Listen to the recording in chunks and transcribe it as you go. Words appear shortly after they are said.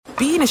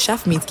being a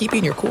chef means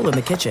keeping your cool in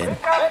the kitchen.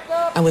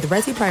 And with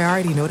Resi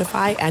Priority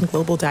Notify and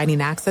Global Dining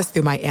Access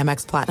through my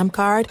Amex Platinum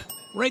card,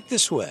 Right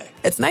this way.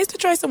 it's nice to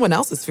try someone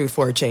else's food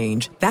for a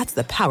change. That's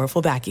the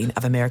powerful backing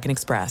of American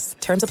Express.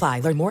 Terms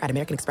apply. Learn more at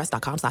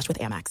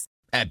americanexpress.com/withAmex.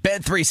 At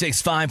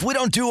Bet365, we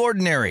don't do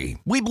ordinary.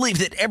 We believe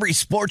that every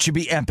sport should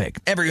be epic.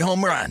 Every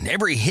home run,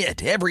 every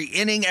hit, every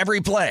inning, every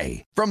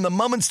play. From the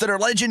moments that are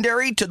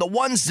legendary to the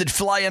ones that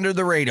fly under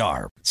the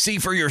radar. See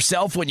for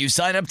yourself when you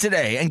sign up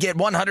today and get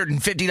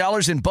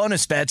 $150 in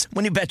bonus bets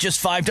when you bet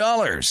just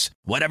 $5.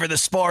 Whatever the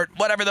sport,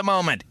 whatever the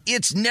moment,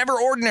 it's never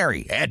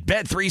ordinary at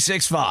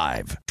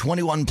Bet365.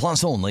 21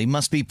 plus only.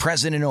 Must be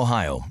present in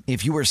Ohio.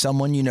 If you or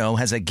someone you know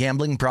has a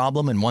gambling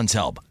problem and wants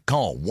help,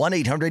 call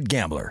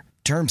 1-800-GAMBLER.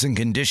 Terms and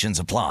conditions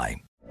apply.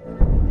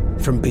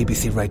 From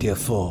BBC Radio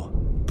 4,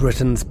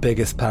 Britain's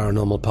biggest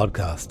paranormal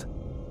podcast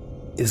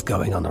is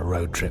going on a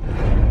road trip.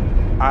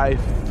 I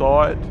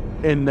thought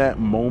in that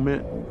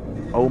moment,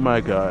 oh my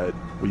God,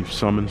 we've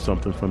summoned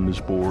something from this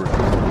board.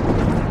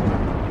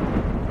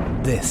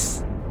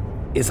 This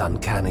is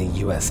Uncanny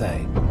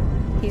USA.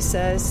 He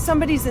says,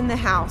 somebody's in the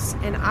house,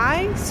 and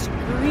I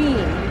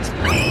screamed.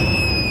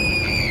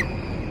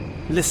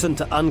 Listen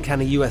to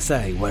Uncanny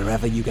USA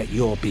wherever you get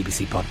your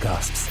BBC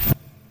podcasts,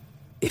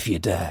 if you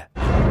dare.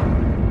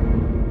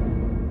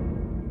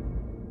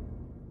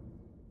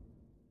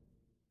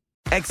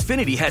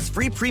 Xfinity has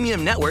free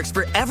premium networks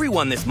for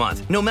everyone this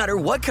month, no matter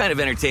what kind of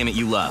entertainment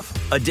you love.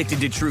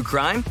 Addicted to true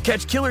crime?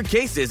 Catch killer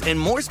cases and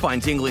more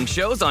spine-tingling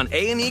shows on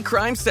A&E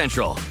Crime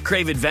Central.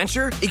 Crave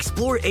adventure?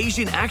 Explore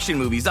Asian action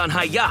movies on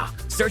Hayya.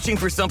 Searching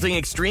for something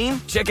extreme?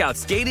 Check out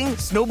skating,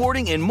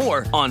 snowboarding, and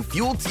more on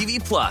Fuel TV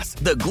Plus,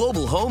 the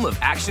global home of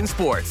action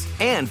sports.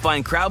 And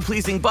find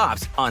crowd-pleasing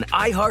bops on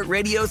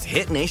iHeartRadio's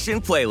Hit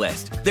Nation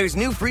playlist. There's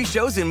new free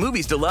shows and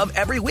movies to love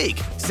every week.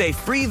 Say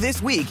free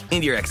this week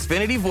in your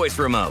Xfinity voice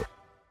remote.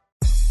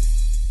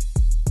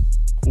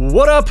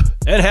 What up,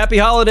 and happy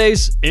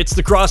holidays. It's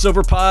the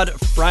Crossover Pod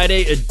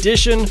Friday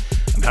edition.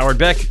 I'm Howard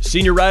Beck,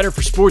 senior writer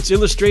for Sports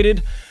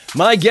Illustrated.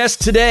 My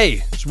guest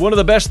today is one of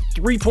the best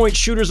three-point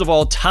shooters of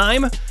all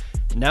time,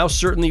 now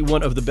certainly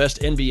one of the best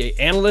NBA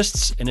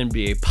analysts and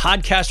NBA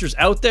podcasters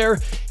out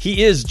there.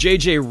 He is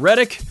JJ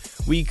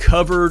Redick. We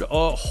covered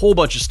a whole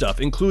bunch of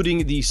stuff,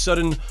 including the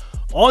sudden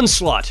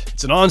onslaught.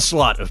 It's an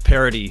onslaught of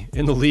parity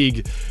in the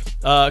league.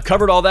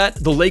 Covered all that.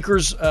 The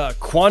Lakers'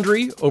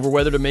 quandary over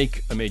whether to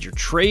make a major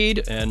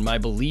trade and my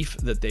belief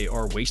that they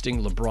are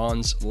wasting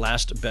LeBron's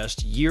last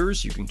best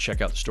years. You can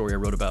check out the story I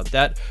wrote about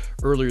that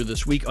earlier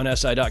this week on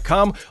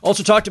SI.com.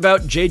 Also talked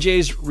about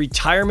JJ's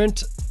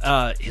retirement,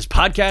 his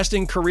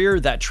podcasting career,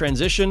 that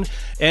transition,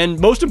 and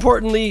most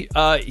importantly,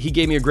 he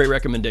gave me a great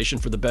recommendation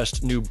for the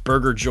best new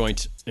burger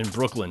joint in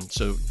Brooklyn.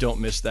 So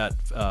don't miss that,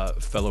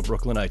 fellow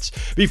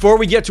Brooklynites. Before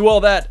we get to all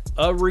that,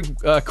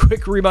 a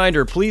quick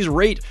reminder, please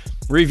rate,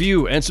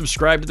 review, and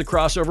subscribe to The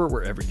Crossover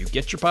wherever you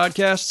get your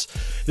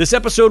podcasts. This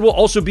episode will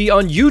also be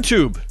on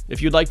YouTube.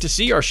 If you'd like to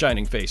see our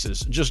shining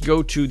faces, just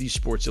go to the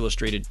Sports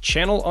Illustrated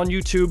channel on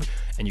YouTube,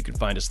 and you can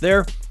find us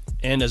there.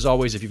 And as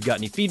always, if you've got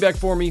any feedback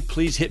for me,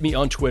 please hit me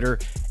on Twitter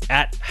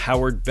at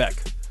Howard Beck.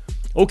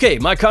 Okay,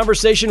 my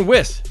conversation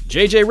with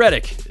JJ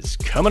Redick is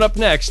coming up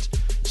next,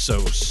 so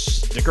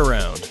stick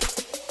around.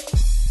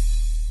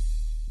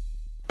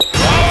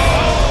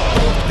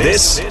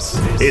 This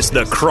is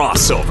The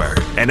Crossover,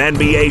 an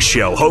NBA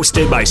show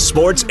hosted by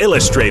Sports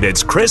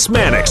Illustrated's Chris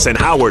Mannix and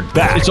Howard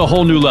Beck. It's a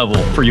whole new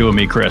level for you and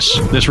me, Chris,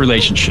 this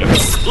relationship.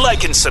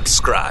 Like and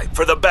subscribe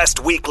for the best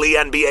weekly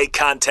NBA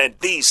content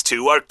these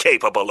two are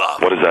capable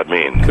of. What does that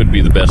mean? Could be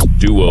the best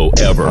duo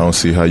ever. I don't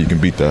see how you can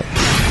beat that.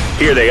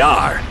 Here they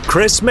are,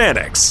 Chris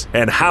Mannix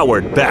and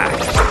Howard Beck.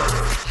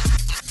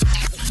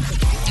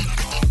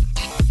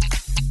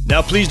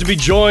 Now pleased to be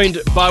joined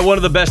by one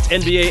of the best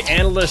NBA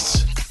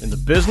analysts in the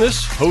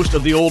business, host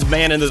of the Old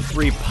Man and the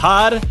Three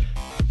pod,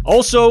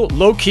 also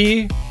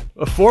low-key,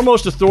 a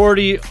foremost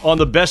authority on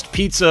the best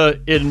pizza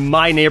in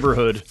my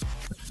neighborhood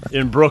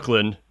in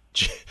Brooklyn.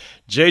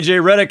 JJ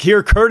Redick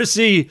here,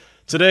 courtesy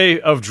today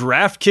of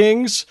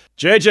DraftKings.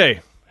 JJ,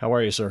 how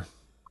are you, sir?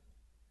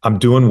 I'm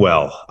doing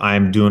well.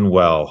 I'm doing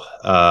well.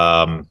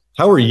 How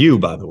are you,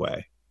 by the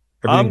way?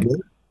 Everything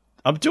good?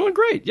 I'm doing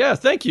great. Yeah,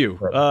 thank you. We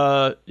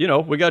got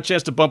a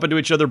chance to bump into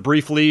each other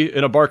briefly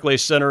in a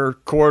Barclays Center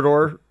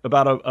corridor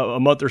about a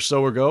month or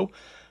so ago.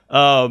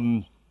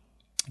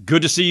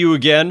 Good to see you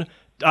again.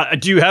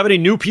 Do you have any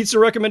new pizza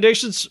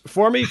recommendations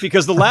for me?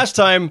 Because the last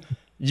time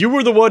you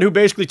were the one who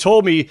basically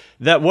told me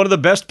that one of the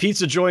best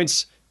pizza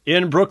joints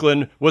in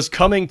Brooklyn was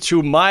coming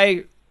to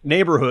my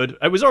neighborhood.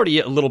 I was already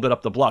a little bit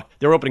up the block.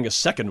 They were opening a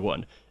second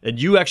one. And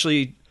you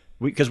actually,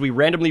 because we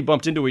randomly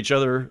bumped into each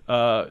other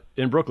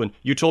in Brooklyn,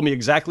 you told me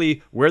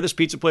exactly where this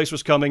pizza place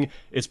was coming.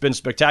 It's been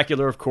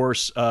spectacular, of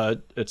course.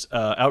 It's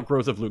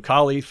outgrowth of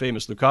Lucali,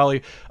 famous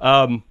Lucali.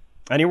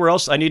 Anywhere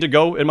else I need to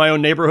go in my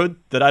own neighborhood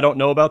that I don't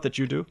know about that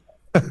you do?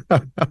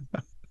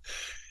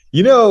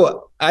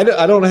 I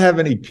don't have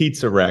any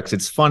pizza Rex.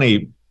 It's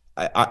funny.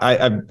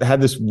 I've had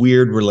this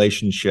weird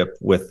relationship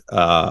with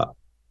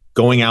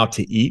going out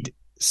to eat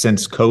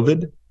since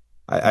COVID.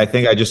 I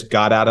think I just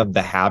got out of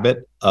the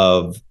habit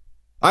of.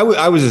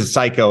 I was a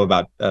psycho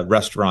about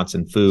restaurants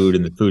and food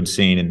and the food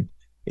scene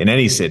in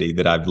any city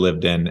that I've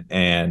lived in.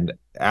 And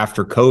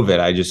after COVID,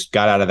 I just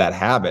got out of that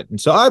habit.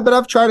 And so but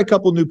I've tried a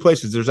couple new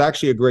places. There's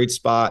actually a great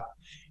spot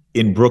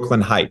in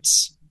Brooklyn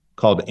Heights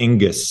called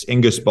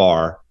Ingus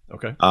Bar.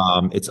 Okay.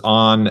 It's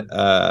on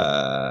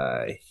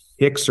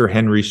Hicks or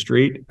Henry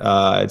Street.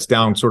 It's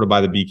down sort of by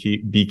the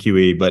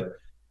BQE, but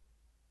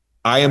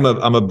I'm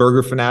a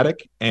burger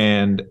fanatic,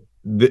 and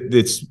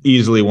it's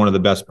easily one of the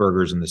best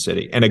burgers in the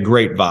city and a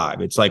great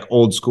vibe. It's like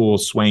old school,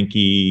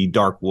 swanky,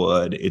 dark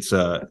wood. It's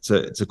a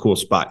cool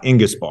spot.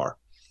 Ingus Bar.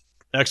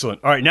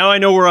 Excellent. All right, now I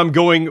know where I'm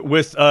going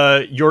with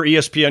your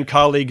ESPN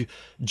colleague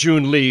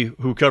June Lee,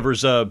 who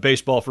covers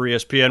baseball for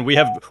ESPN.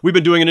 We've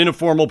been doing an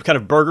informal kind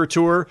of burger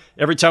tour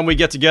every time we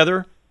get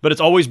together, but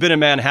it's always been in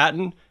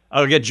Manhattan.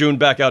 I'll get June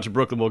back out to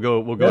Brooklyn. We'll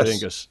go to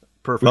Ingus.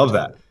 Perfect. Love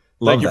that.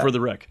 Thank you for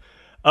the rec.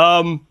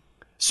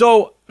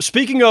 So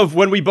speaking of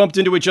when we bumped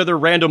into each other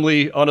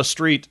randomly on a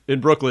street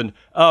in Brooklyn,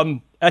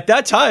 at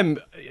that time,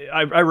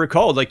 I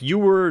recalled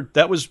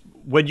that was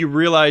when you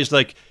realized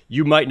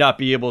you might not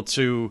be able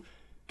to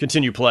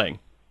continue playing.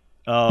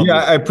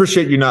 I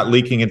appreciate you not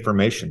leaking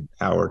information,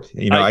 Howard.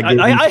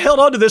 I held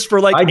on to this for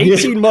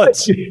 18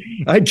 months.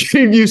 I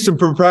gave you some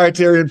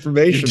proprietary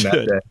information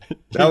that day.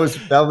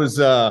 That was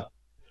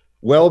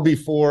well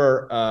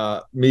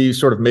before me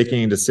sort of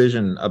making a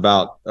decision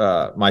about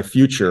my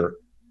future.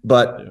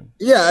 But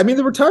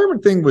the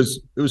retirement thing was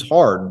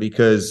hard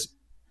because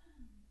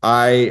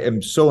I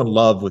am so in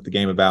love with the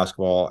game of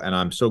basketball, and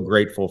I'm so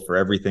grateful for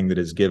everything that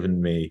has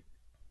given me.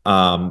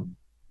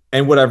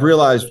 And what I've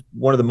realized,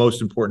 one of the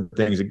most important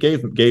things it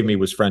gave me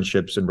was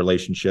friendships and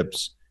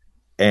relationships.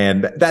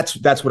 And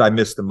that's what I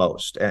miss the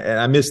most. And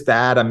I miss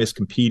that. I miss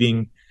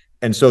competing.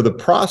 And so the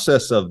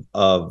process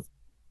of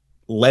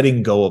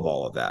letting go of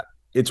all of that,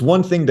 it's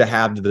one thing to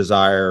have the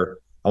desire.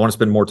 I want to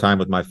spend more time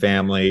with my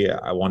family.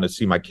 I want to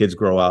see my kids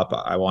grow up.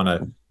 I want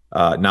to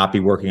not be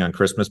working on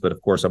Christmas, but of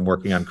course I'm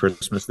working on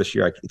Christmas this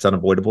year. It's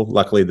unavoidable.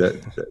 Luckily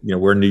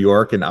we're in New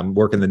York and I'm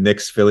working the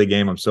Knicks Philly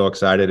game. I'm so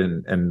excited,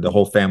 and the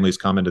whole family's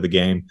coming to the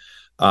game.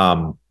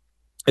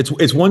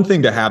 It's one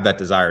thing to have that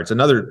desire. It's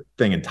another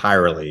thing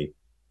entirely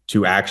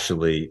to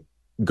actually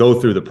go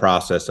through the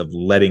process of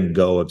letting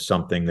go of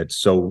something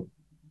that's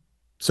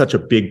such a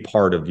big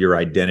part of your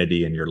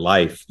identity and your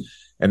life.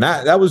 And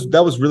that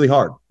was really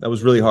hard. That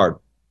was really hard.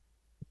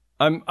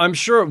 I'm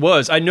sure it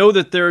was. I know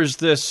that there's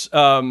this,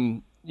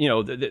 nobody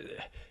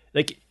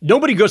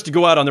goes to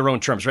go out on their own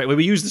terms, right?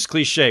 We use this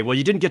cliche. Well,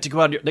 you didn't get to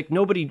go out.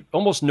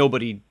 Almost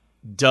nobody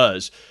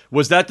does.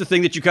 Was that the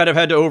thing that you kind of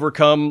had to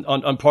overcome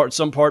on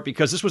some part?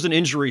 Because this was an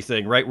injury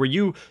thing, right? Where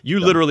you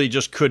literally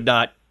just could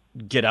not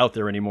get out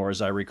there anymore,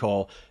 as I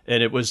recall.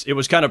 And it was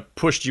kind of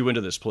pushed you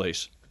into this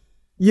place.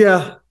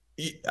 Yeah.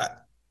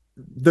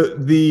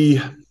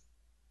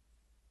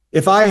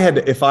 If I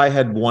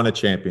had won a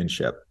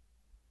championship,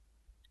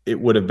 it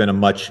would have been a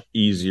much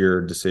easier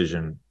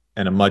decision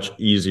and a much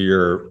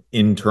easier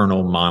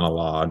internal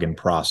monologue and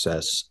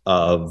process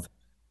of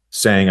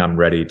saying I'm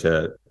ready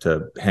to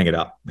hang it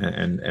up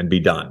and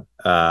be done.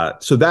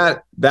 So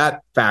that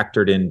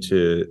factored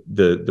into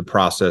the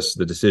process,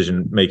 the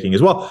decision making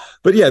as well.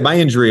 But yeah, my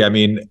injury,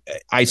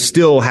 I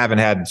still haven't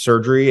had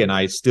surgery, and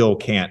I still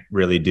can't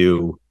really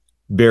do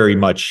very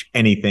much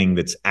anything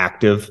that's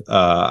active.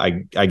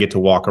 I get to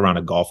walk around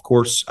a golf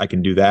course. I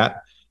can do that.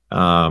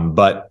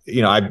 But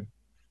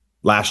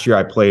last year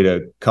I played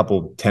a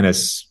couple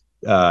tennis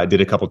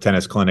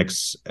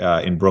clinics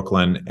in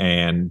Brooklyn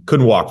and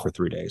couldn't walk for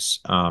 3 days.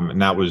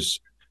 And that was,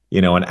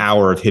 an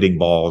hour of hitting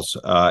balls.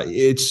 But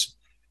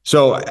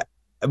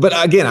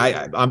again,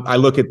 I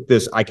look at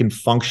this, I can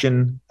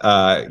function.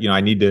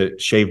 I need to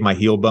shave my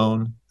heel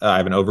bone. I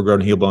have an overgrown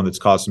heel bone that's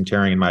caused some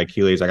tearing in my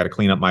Achilles. I got to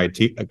clean up my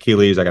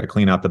Achilles. I got to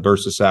clean out the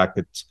bursa sac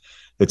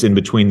that's in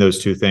between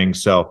those two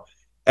things. So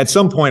at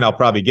some point I'll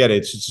probably get it.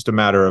 It's just a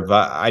matter of,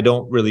 I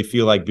don't really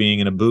feel like being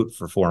in a boot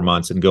for 4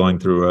 months and going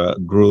through a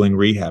grueling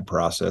rehab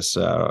process.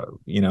 So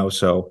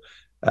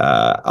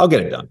I'll get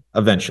it done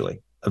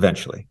eventually.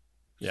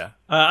 Yeah.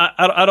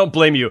 I don't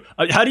blame you.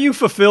 How do you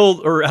fill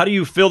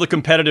the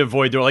competitive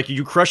void there? Are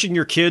you crushing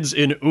your kids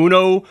in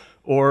Uno,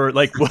 or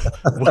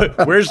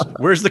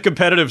where's the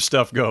competitive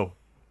stuff go?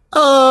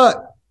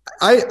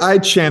 I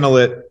channel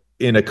it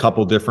in a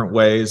couple different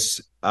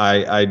ways.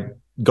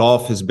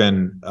 Golf has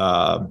been,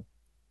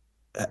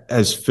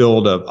 has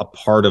filled a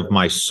part of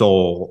my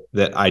soul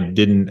that I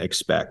didn't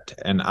expect.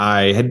 And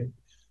I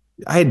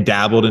had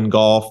dabbled in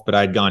golf, but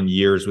I'd gone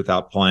years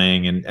without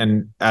playing.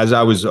 And as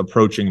I was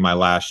approaching my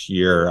last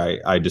year,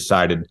 I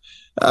decided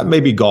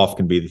maybe golf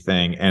can be the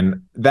thing.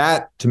 And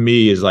that to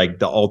me is like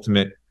the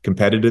ultimate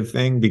competitive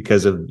thing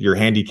because of your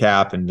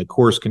handicap and the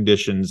course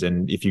conditions.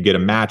 And if you get a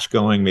match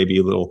going, maybe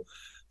a little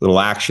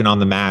action on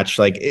the match,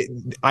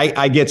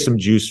 I get some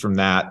juice from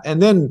that.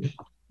 And then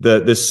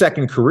the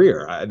second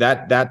career,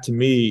 that to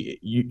me,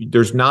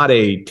 there's not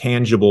a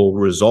tangible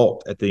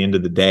result at the end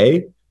of the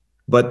day,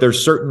 but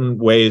there's certain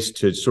ways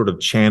to sort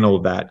of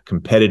channel that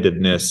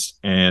competitiveness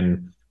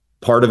and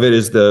Part of it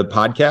is the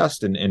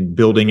podcast and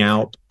building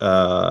out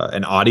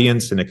an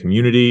audience and a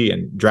community.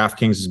 And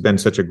DraftKings has been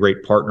such a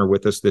great partner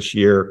with us this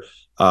year.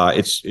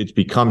 It's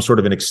become sort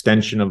of an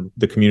extension of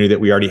the community that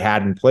we already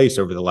had in place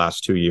over the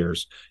last 2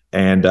 years.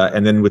 And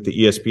then with the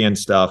ESPN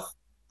stuff,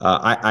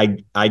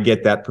 I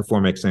get that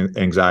performance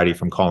anxiety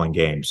from calling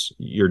games.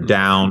 You're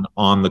down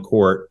on the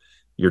court.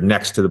 You're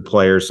next to the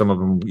players. Some of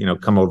them,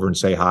 come over and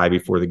say hi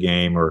before the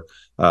game, or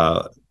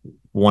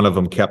one of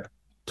them kept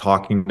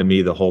talking to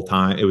me the whole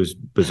time. It was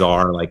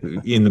bizarre, like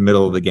in the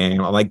middle of the game.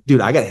 I'm like,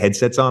 dude, I got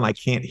headsets on. I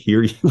can't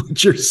hear you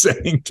what you're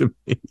saying to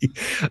me.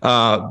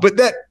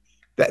 But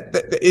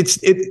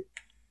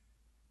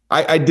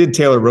I did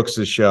Taylor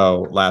Rooks'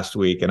 show last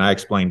week, and I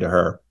explained to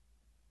her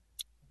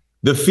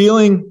the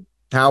feeling,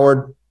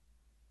 Howard,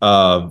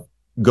 of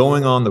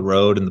going on the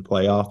road in the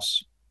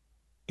playoffs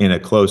in a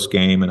close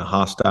game in a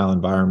hostile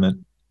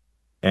environment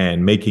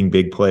and making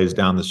big plays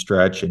down the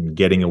stretch and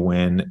getting a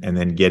win, and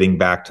then getting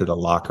back to the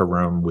locker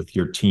room with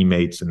your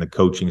teammates and the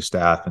coaching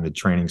staff and the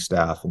training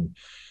staff and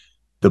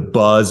the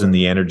buzz and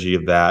the energy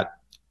of that.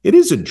 It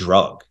is a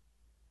drug.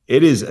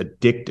 It is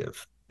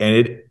addictive.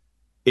 And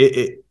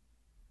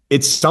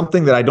it's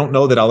something that I don't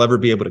know that I'll ever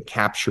be able to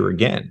capture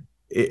again.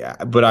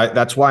 But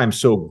that's why I'm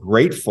so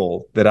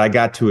grateful that I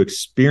got to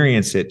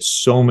experience it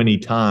so many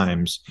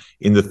times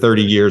in the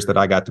 30 years that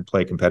I got to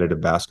play competitive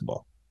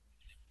basketball.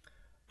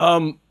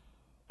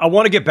 I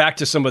want to get back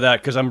to some of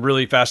that because I'm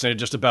really fascinated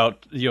just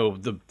about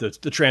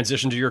the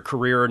transition to your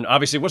career, and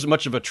obviously it wasn't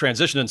much of a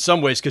transition in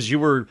some ways because you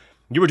were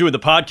doing the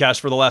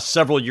podcast for the last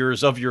several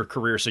years of your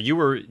career, so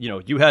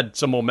you had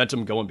some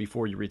momentum going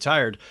before you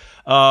retired.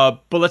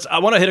 But I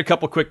want to hit a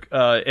couple quick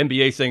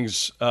NBA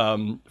things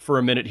for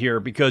a minute here,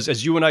 because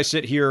as you and I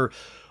sit here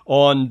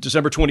on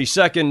December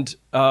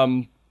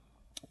 22nd,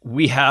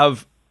 we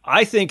have,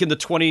 I think, in the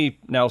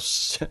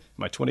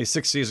my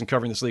 26th season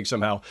covering this league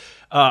somehow,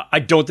 I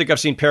don't think I've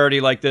seen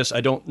parity like this.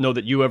 I don't know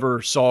that you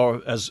ever saw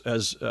as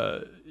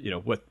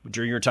what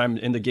during your time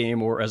in the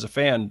game or as a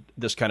fan,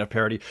 this kind of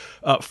parity.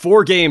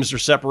 4 games are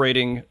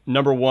separating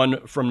number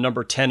 1 from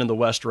number 10 in the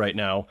West right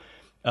now.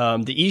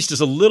 The East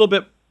is a little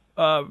bit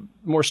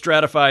more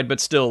stratified, but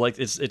still, like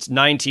it's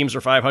 9 teams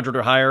are 500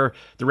 or higher.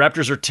 The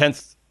Raptors are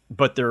 10th,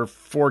 but they're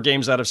 4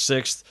 games out of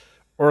 6th.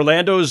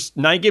 Orlando's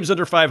 9 games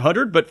under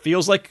 500, but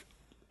feels like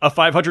a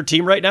 500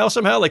 team right now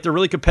somehow. Like they're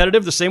really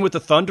competitive. The same with the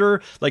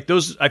Thunder. Like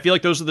those, I feel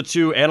like those are the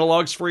 2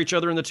 analogs for each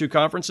other in the 2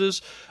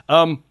 conferences.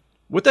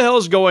 What the hell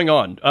is going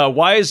on?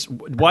 Why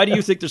do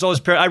you think there's all this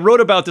parity? I wrote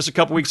about this a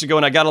couple weeks ago,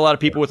 and I got a lot of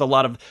people with a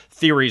lot of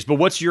theories. But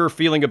what's your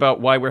feeling about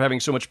why we're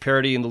having so much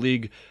parity in the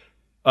league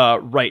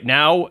right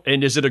now?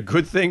 And is it a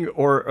good thing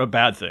or a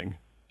bad thing?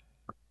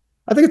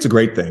 I think it's a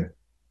great thing.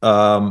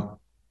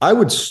 I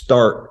would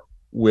start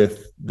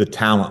with the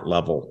talent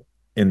level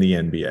in the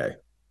NBA.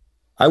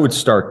 I would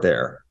start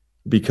there,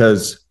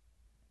 because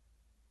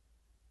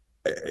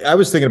I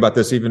was thinking about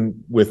this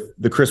even with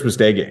the Christmas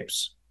Day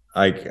games.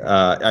 Like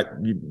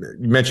you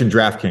mentioned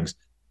DraftKings,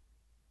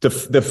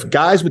 the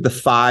guys with the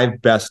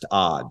 5 best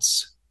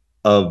odds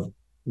of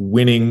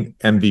winning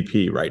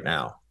MVP right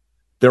now,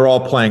 they're all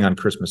playing on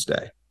Christmas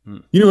Day.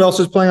 You know who else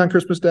is playing on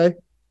Christmas Day?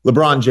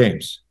 LeBron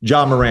James,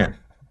 Ja Morant.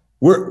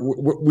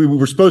 We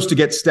were supposed to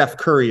get Steph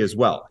Curry as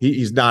well.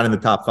 He's not in the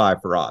top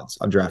 5 for odds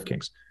on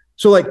DraftKings.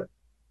 So like,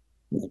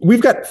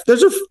 we've got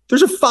there's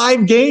a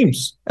 5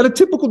 games. At a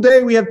typical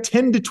day, we have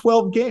 10 to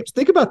 12 games.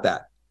 Think about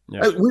that.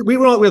 Yeah. We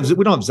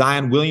don't have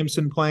Zion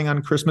Williamson playing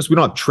on Christmas. We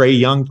don't have Trae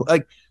Young.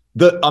 Like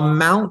the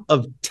amount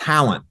of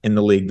talent in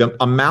the league, the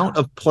amount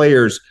of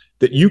players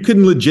that you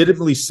can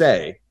legitimately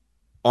say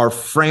are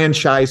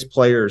franchise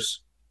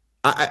players.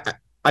 I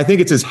think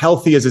it's as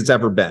healthy as it's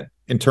ever been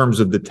in terms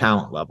of the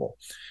talent level.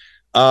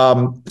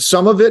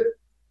 Some of it,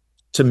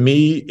 to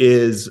me,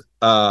 is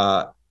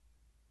the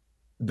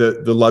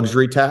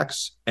luxury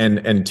tax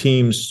and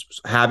teams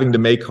having to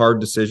make hard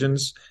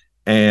decisions.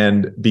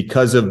 And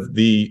because of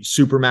the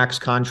Supermax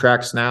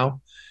contracts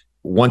now,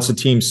 once a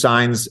team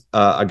signs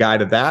a guy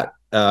to that,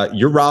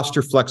 your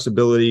roster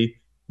flexibility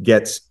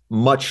gets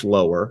much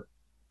lower.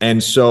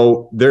 And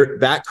so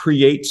that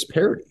creates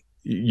parity.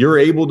 You're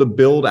able to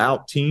build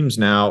out teams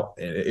now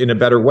in a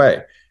better way.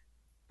 And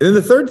then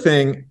the third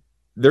thing,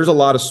 there's a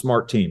lot of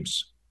smart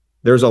teams.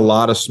 There's a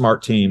lot of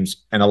smart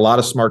teams, and a lot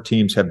of smart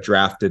teams have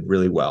drafted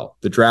really well.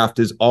 The draft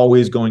is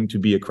always going to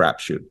be a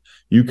crapshoot.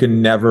 You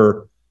can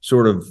never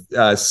sort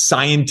of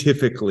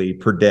scientifically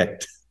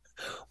predict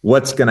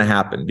what's going to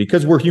happen,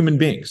 because we're human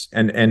beings,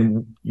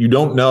 and you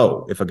don't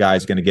know if a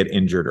guy's going to get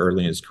injured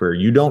early in his career.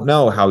 You don't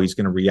know how he's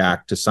going to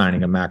react to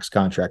signing a max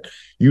contract.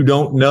 You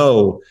don't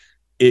know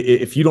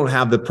if you don't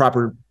have the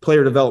proper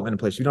player development in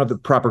place. You don't have the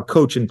proper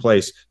coach in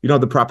place. You don't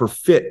have the proper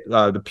fit,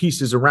 the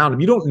pieces around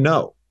him. You don't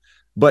know.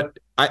 But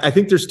I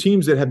think there's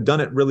teams that have done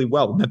it really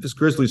well. The Memphis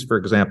Grizzlies, for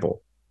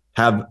example,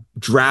 have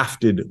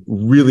drafted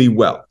really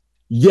well.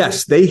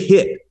 Yes, they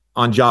hit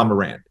on Ja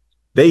Morant.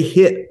 They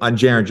hit on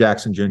Jaren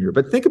Jackson Jr.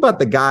 But think about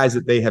the guys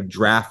that they have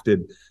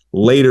drafted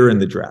later in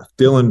the draft.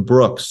 Dylan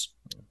Brooks,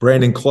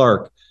 Brandon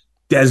Clark,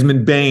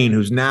 Desmond Bane,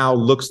 who's now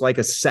looks like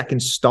a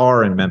second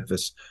star in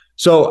Memphis.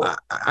 So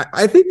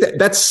I think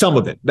that's some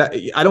of it.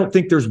 I don't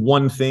think there's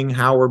one thing,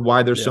 Howard,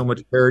 why there's so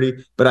much parity,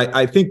 but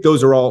I think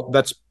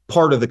that's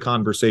part of the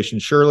conversation.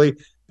 Surely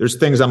there's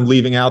things I'm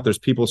leaving out. There's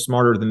people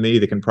smarter than me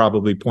that can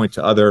probably point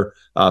to other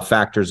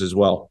factors as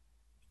well.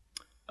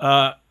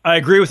 I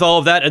agree with all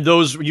of that, and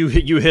those you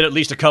hit at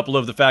least a couple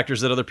of the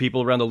factors that other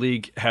people around the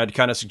league had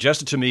kind of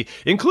suggested to me,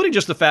 including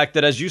just the fact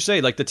that, as you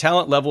say, like the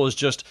talent level is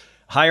just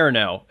higher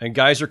now, and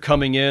guys are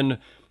coming in,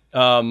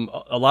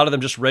 a lot of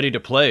them just ready to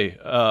play.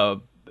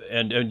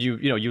 And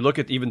you look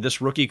at even this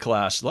rookie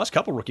class, the last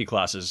couple rookie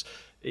classes.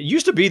 It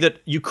used to be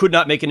that you could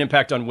not make an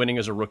impact on winning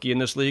as a rookie in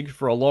this league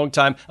for a long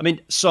time. I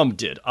mean, some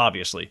did,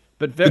 obviously,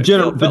 but the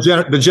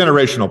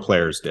generational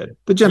players did.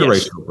 The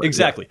generational players,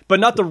 exactly, but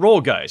not the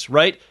role guys,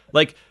 right?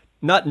 Like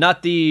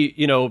not the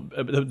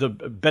the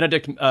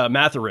Benedict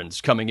Matherins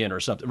coming in or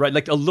something, right?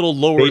 Like a little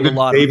lower in the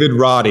lottery. David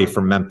Roddy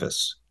from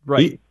Memphis,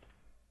 right?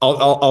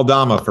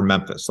 Aldama from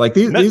Memphis. Like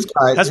these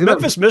guys. Has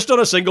Memphis missed on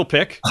a single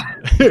pick?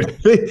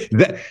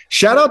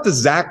 Shout out to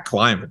Zach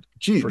Kleiman.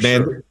 Geez,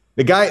 man, sure.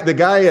 The guy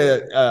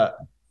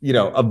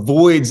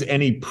avoids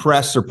any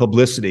press or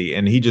publicity,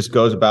 and he just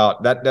goes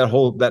about that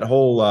whole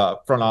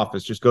front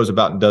office just goes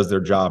about and does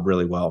their job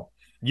really well.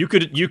 You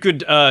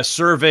could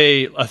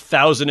survey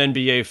 1,000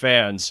 NBA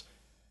fans,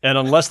 and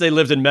unless they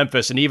lived in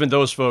Memphis, and even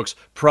those folks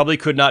probably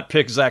could not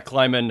pick Zach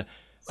Kleiman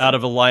out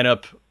of a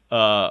lineup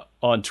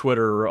on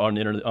Twitter or on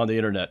the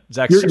internet.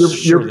 Zach's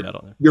surely not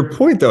on there. Your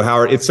point, though,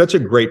 Howard, it's such a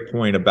great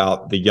point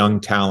about the young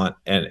talent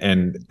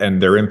and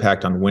their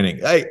impact on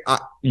winning.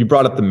 You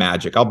brought up the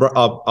Magic.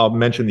 I'll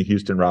mention the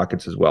Houston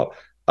Rockets as well.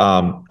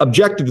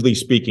 Objectively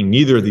speaking,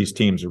 neither of these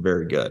teams are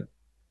very good.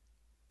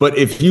 But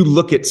if you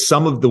look at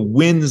some of the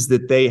wins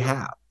that they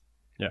have,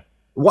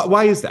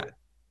 why is that?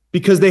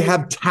 Because they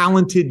have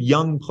talented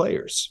young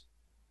players.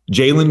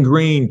 Jalen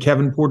Green,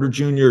 Kevin Porter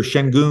Jr.,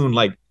 Şengün,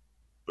 like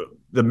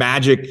the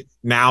Magic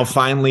now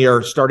finally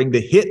are starting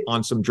to hit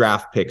on some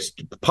draft picks.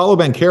 Paolo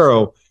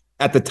Banchero,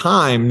 at the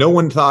time, no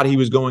one thought he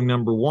was going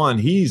number one.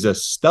 He's a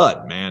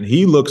stud, man.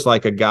 He looks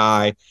like a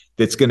guy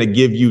that's going to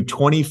give you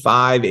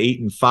 25, 8,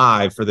 and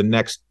 5 for the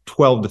next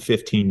 12 to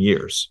 15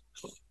 years.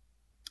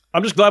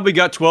 I'm just glad we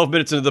got 12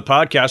 minutes into the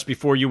podcast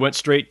before you went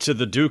straight to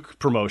the Duke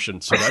promotion.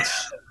 So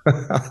that's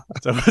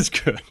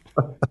good.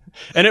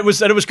 And it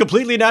was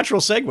completely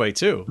natural segue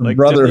too. Like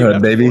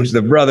brotherhood, baby.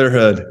 The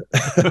brotherhood.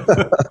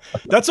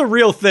 That's a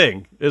real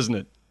thing, isn't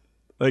it?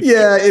 Like,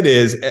 yeah, it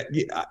is.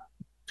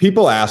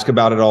 People ask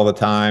about it all the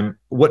time.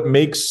 What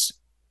makes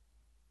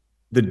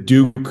the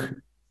Duke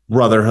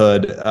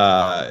brotherhood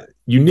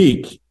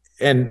unique?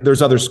 And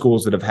there's other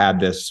schools that have had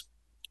this.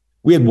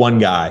 We had one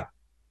guy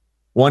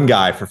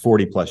for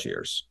 40 plus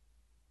years.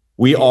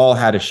 We all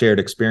had a shared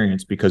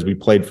experience because we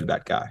played for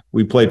that guy.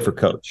 We played for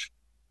Coach.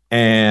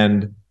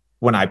 And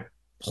when I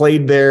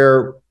played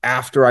there,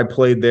 after I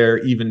played there,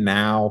 even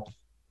now,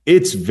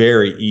 it's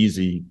very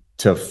easy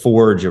to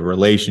forge a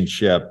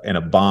relationship and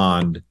a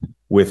bond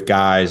with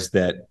guys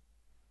that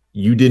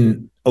you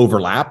didn't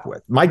overlap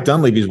with. Mike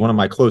Dunleavy is one of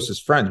my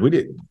closest friends.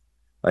 We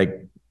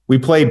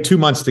played 2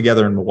 months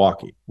together in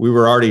Milwaukee. We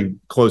were already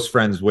close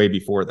friends way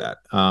before that.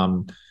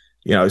 Some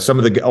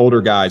of the older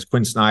guys,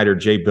 Quinn Snyder,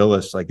 Jay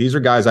Billis, like these are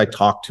guys I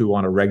talk to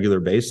on a regular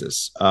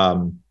basis.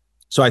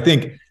 So I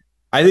think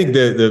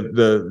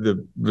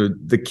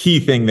the key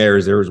thing there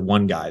is there was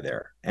one guy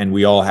there, and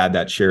we all had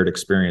that shared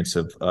experience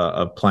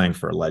of playing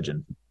for a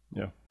legend.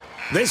 Yeah.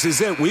 This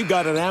is it. We've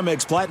got an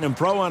Amex Platinum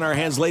Pro on our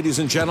hands, ladies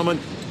and gentlemen.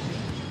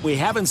 We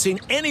haven't seen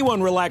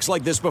anyone relax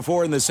like this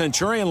before in the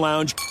Centurion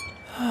Lounge.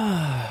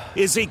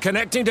 Is he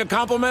connecting to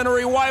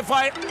complimentary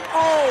Wi-Fi?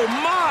 Oh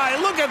my,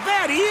 look at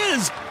that, he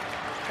is!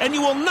 And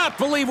you will not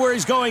believe where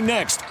he's going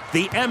next.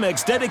 The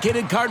Amex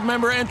dedicated card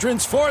member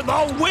entrance for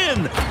the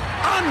win.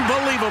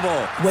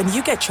 Unbelievable. When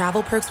you get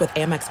travel perks with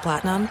Amex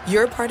Platinum,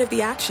 you're part of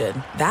the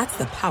action. That's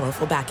the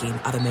powerful backing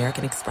of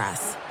American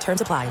Express.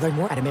 Terms apply. Learn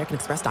more at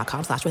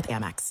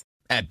americanexpress.com/withAmex.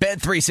 At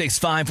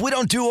Bet365, we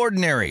don't do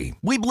ordinary.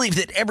 We believe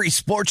that every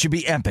sport should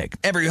be epic.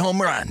 Every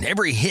home run,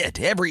 every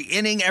hit, every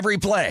inning, every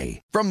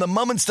play. From the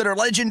moments that are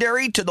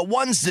legendary to the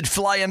ones that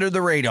fly under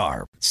the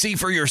radar. See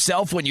for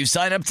yourself when you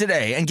sign up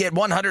today and get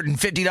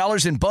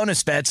 $150 in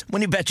bonus bets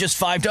when you bet just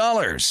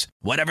 $5.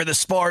 Whatever the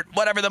sport,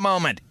 whatever the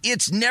moment,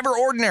 it's never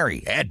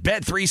ordinary at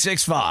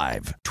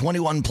Bet365.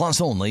 21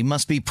 plus only.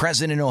 Must be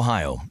present in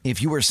Ohio.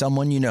 If you or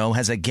someone you know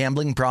has a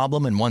gambling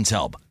problem and wants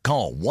help,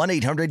 call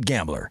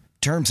 1-800-GAMBLER.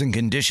 Terms and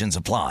conditions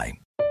apply.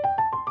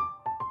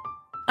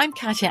 I'm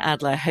Katya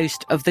Adler,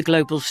 host of The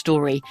Global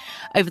Story.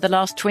 Over the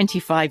last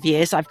 25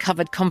 years, I've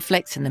covered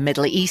conflicts in the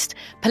Middle East,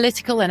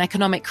 political and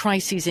economic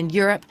crises in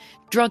Europe,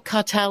 drug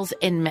cartels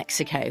in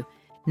Mexico.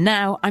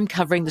 Now I'm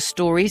covering the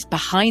stories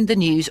behind the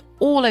news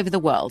all over the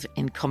world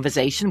in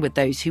conversation with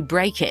those who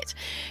break it.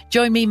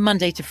 Join me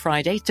Monday to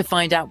Friday to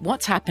find out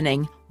what's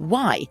happening,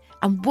 why,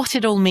 and what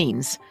it all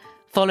means.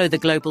 Follow The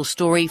Global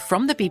Story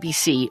from the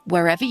BBC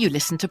wherever you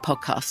listen to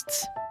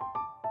podcasts.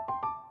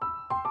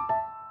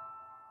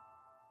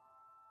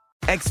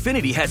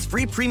 Xfinity has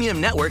free premium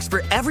networks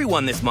for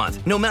everyone this month,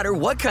 no matter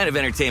what kind of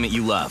entertainment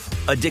you love.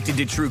 Addicted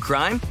to true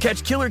crime?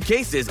 Catch killer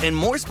cases and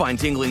more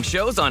spine-tingling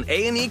shows on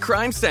A&E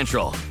Crime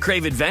Central.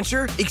 Crave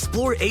adventure?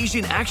 Explore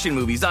Asian action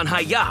movies on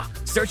Hi-Ya.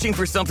 Searching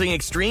for something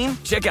extreme?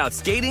 Check out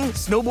skating,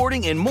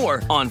 snowboarding, and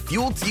more on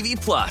Fuel TV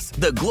Plus,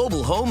 the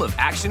global home of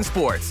action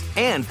sports.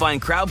 And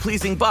find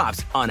crowd-pleasing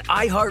bops on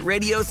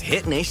iHeartRadio's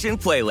Hit Nation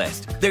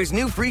playlist. There's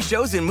new free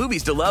shows and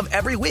movies to love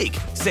every week.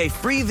 Say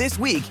free this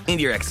week in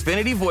your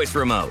Xfinity voice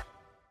remote.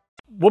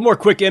 One more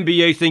quick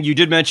NBA thing. You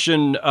did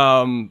mention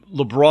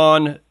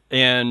LeBron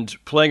and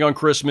playing on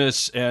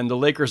Christmas, and the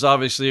Lakers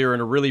obviously are in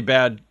a really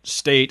bad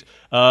state.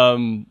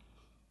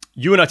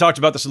 You and I talked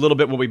about this a little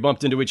bit when we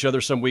bumped into each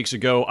other some weeks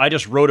ago. I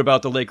just wrote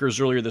about the Lakers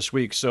earlier this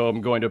week, so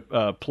I'm going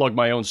to plug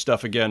my own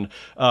stuff again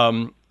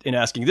in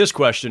asking this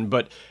question.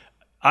 But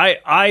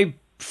I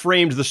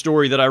framed the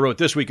story that I wrote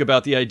this week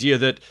about the idea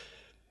that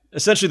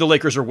essentially the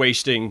Lakers are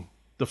wasting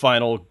the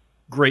final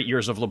great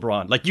years of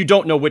LeBron. Like, you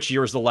don't know which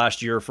year is the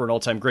last year for an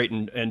all-time great,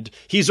 and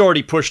he's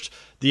already pushed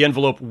the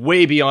envelope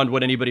way beyond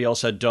what anybody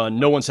else had done.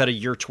 No one's had a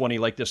year 20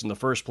 like this in the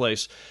first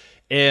place.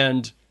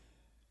 And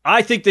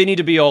I think they need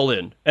to be all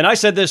in. And I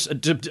said this,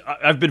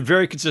 I've been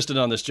very consistent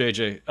on this,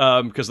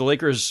 JJ, because the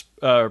Lakers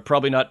are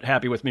probably not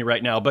happy with me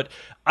right now. But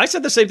I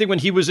said the same thing when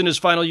he was in his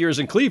final years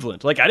in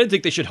Cleveland. Like, I didn't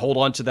think they should hold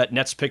on to that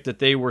Nets pick that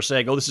they were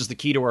saying, oh, this is the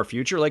key to our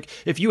future. Like,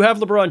 if you have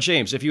LeBron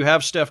James, if you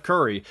have Steph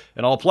Curry,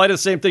 and I'll apply the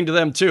same thing to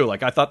them too.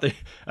 Like, I thought they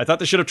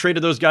should have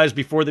traded those guys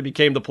before they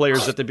became the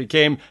players that they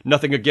became.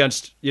 Nothing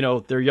against,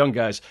 their young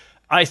guys.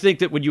 I think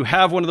that when you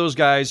have one of those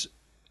guys,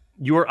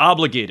 you are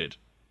obligated.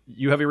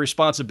 You have a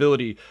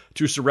responsibility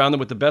to surround them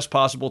with the best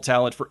possible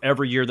talent for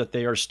every year that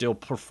they are still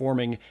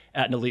performing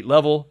at an elite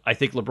level. I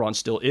think LeBron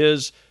still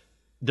is.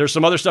 There's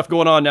some other stuff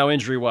going on now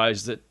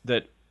injury-wise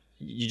that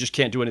you just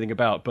can't do anything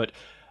about. But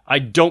I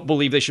don't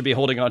believe they should be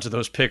holding on to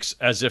those picks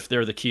as if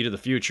they're the key to the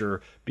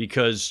future,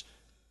 because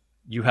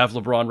you have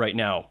LeBron right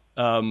now.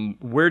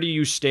 Where do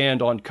you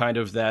stand on kind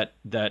of that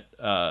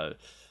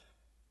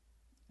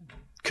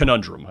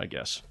conundrum, I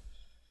guess?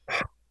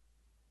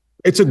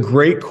 It's a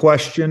great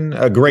question,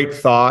 a great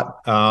thought.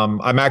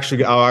 I'll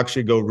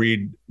actually go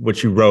read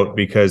what you wrote,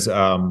 because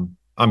I'm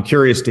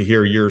curious to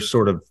hear your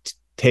sort of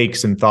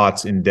takes and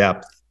thoughts in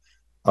depth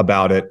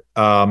about it.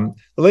 The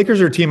Lakers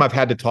are a team I've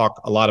had to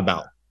talk a lot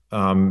about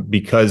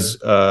because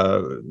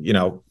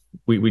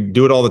we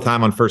do it all the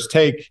time on First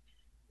Take.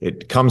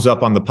 It comes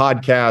up on the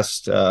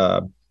podcast.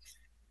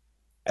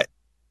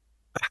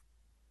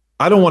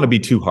 I don't want to be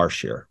too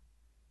harsh here,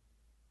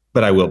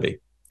 but I will be.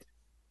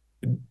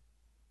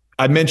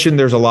 I mentioned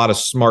there's a lot of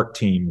smart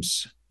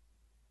teams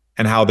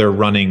and how they're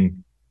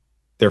running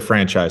their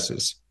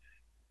franchises.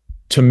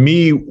 To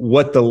me,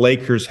 what the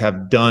Lakers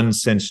have done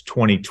since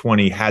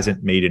 2020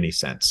 hasn't made any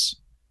sense.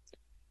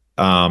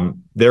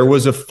 There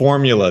was a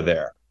formula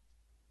there.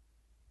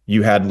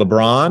 You had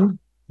LeBron,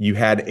 you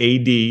had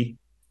AD,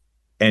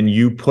 and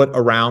you put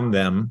around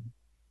them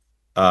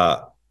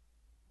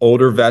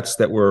older vets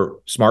that were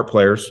smart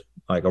players,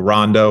 like a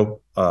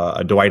Rondo,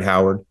 a Dwight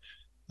Howard,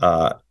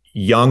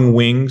 young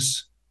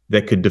wings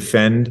that could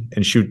defend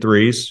and shoot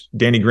threes.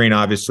 Danny Green,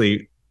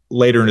 obviously,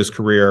 later in his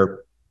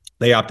career,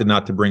 they opted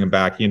not to bring him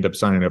back. He ended up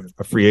signing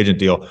a free agent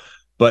deal.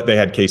 But they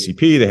had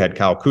KCP, they had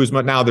Kyle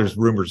Kuzma. Now there's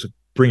rumors of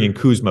bringing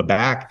Kuzma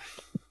back.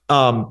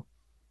 The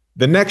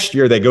next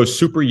year, they go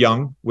super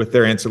young with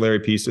their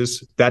ancillary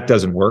pieces. That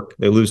doesn't work.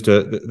 They lose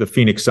to the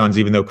Phoenix Suns,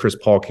 even though Chris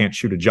Paul can't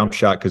shoot a jump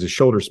shot because his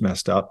shoulder's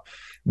messed up.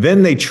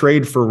 Then they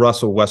trade for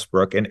Russell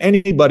Westbrook. And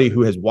anybody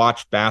who has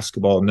watched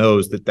basketball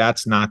knows that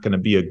that's not going to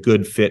be a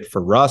good fit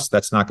for Russ.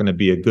 That's not going to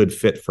be a good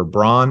fit for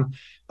Bron.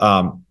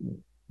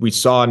 We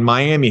saw in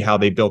Miami how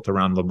they built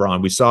around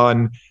LeBron. We saw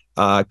in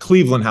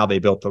Cleveland how they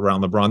built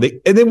around LeBron.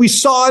 And then we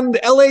saw in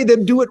LA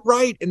them do it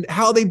right and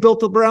how they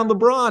built around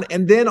LeBron.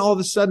 And then all of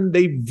a sudden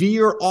they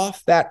veer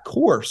off that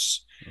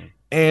course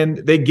and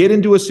they get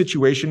into a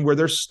situation where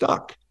they're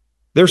stuck.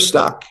 They're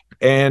stuck.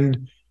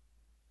 And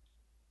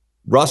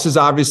Russ is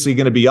obviously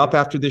going to be up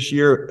after this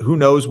year. Who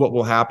knows what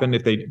will happen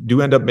if they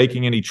do end up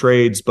making any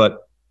trades,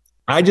 but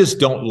I just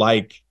don't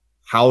like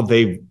how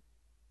they've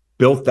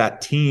built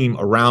that team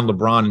around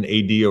LeBron and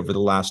AD over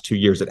the last 2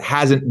 years. It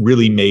hasn't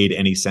really made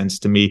any sense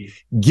to me,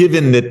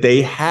 given that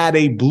they had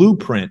a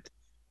blueprint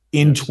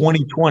in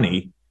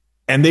 2020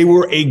 and they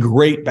were a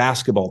great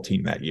basketball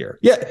team that year.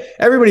 Yeah,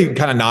 everybody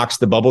kind of knocks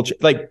the bubble.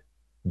 Like,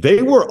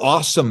 they were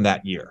awesome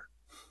that year.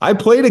 I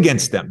played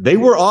against them. They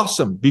were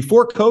awesome.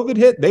 Before COVID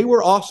hit, they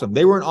were awesome.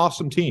 They were an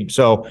awesome team.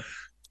 So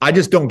I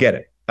just don't get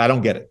it. I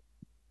don't get it.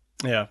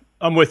 Yeah,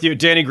 I'm with you.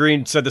 Danny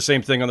Green said the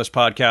same thing on this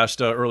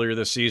podcast earlier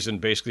this season.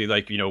 Basically,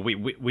 like,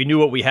 we knew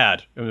what we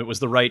had. I mean, it was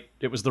the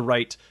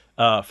right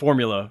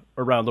formula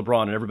around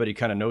LeBron, and everybody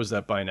kind of knows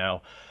that by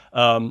now.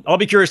 I'll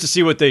be curious to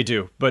see what they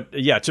do. But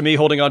yeah, to me,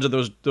 holding on to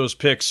those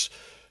picks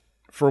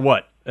for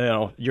what?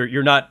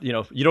 You're not,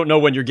 you don't know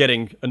when you're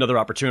getting another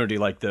opportunity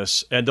like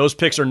this. And those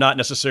picks are not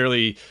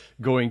necessarily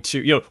going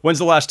to, when's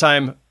the last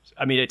time?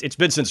 I mean, it's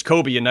been since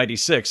Kobe in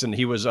 '96, and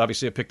he was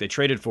obviously a pick they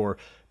traded for,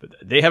 but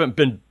they haven't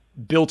been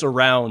built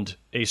around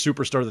a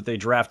superstar that they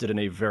drafted in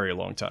a very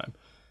long time.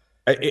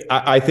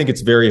 I think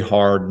it's very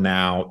hard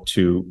now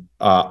to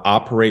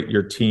operate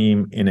your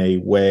team in a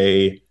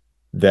way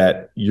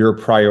that your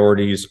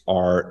priorities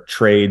are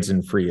trades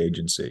and free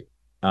agency.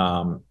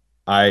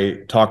 I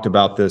talked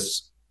about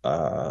this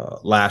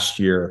last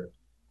year,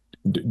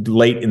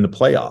 late in the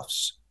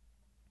playoffs.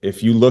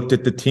 If you looked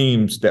at the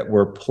teams that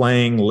were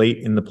playing late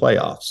in the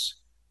playoffs,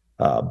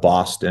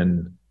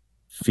 Boston,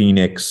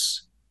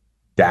 Phoenix,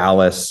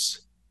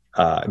 Dallas,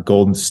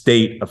 Golden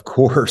State, of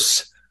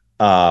course,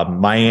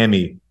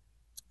 Miami,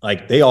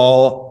 like they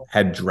all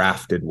had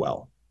drafted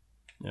well.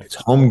 Yeah. It's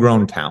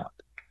homegrown talent.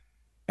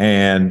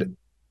 And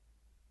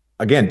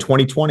again,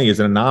 2020 is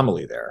an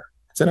anomaly there.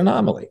 It's an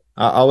anomaly.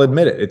 I'll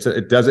admit it.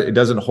 It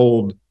doesn't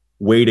hold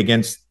weight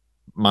against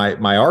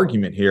my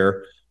argument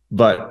here,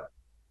 but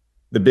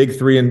the big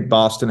three in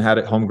Boston had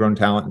a homegrown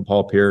talent in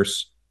Paul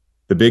Pierce.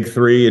 The big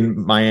three in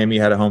Miami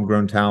had a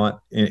homegrown talent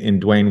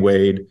in Dwayne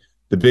Wade.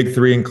 The big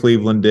three in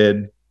Cleveland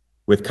did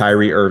with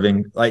Kyrie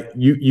Irving. Like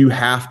you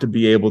have to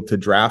be able to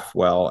draft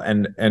well,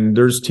 and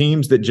there's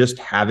teams that just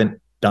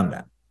haven't done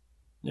that.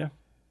 Yeah.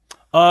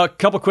 A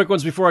couple quick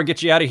ones before I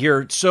get you out of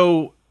here.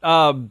 So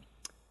the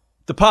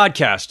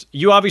podcast,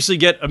 you obviously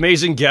get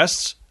amazing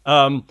guests.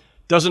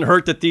 Doesn't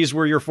hurt that these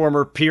were your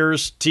former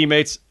peers,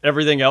 teammates,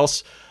 everything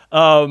else.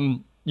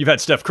 You've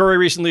had Steph Curry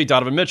recently,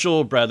 Donovan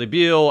Mitchell, Bradley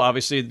Beal,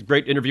 obviously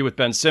great interview with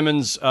Ben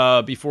Simmons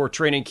before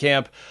training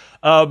camp.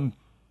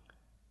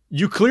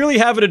 You clearly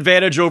have an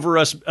advantage over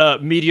us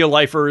media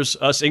lifers,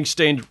 us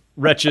ink-stained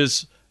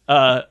wretches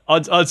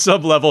on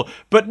some level.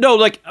 But no,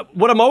 like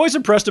what I'm always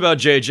impressed about,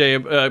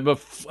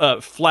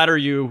 JJ, flatter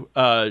you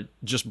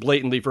just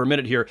blatantly for a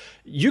minute here.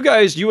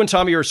 You and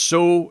Tommy are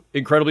so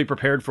incredibly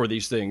prepared for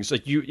these things.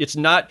 Like you're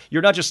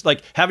not just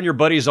like having your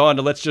buddies on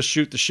to let's just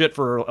shoot the shit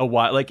for a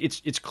while. Like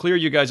it's clear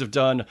you guys have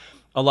done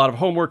a lot of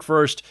homework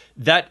first.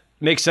 That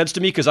makes sense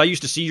to me because I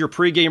used to see your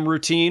pregame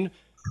routine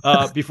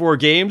before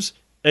games.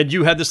 And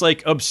you had this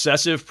like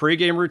obsessive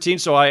pregame routine,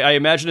 so I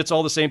imagine it's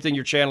all the same thing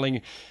you're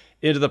channeling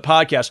into the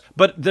podcast.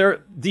 But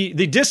the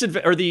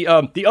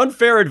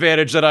unfair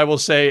advantage that I will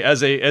say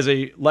as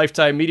a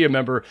lifetime media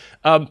member,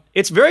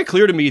 it's very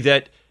clear to me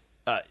that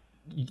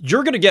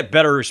you're going to get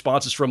better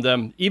responses from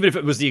them, even if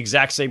it was the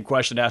exact same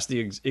question asked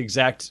the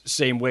exact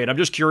same way. And I'm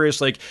just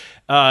curious, like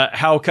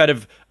how kind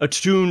of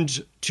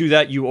attuned to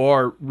that you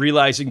are,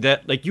 realizing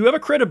that like you have a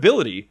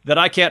credibility that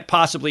I can't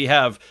possibly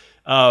have.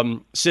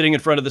 Sitting in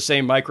front of the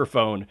same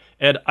microphone.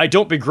 And I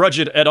don't begrudge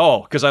it at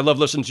all because I love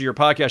listening to your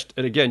podcast.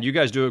 And again, you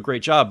guys do a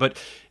great job.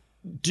 But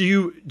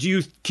can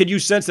you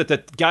sense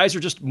that guys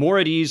are just more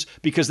at ease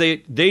because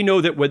they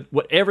know that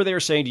whatever they're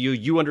saying to you,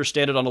 you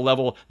understand it on a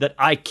level that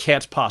I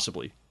can't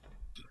possibly?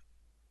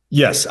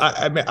 Yes,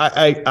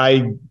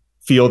 I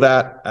feel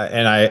that.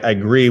 And I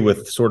agree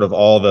with sort of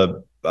all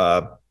the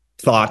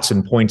thoughts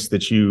and points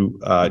that you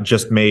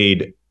just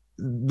made.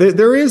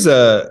 There is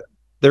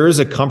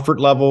a comfort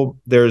level.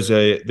 There's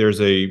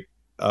a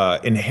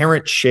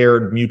inherent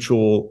shared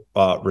mutual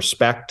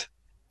respect,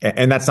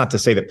 and that's not to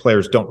say that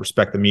players don't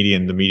respect the media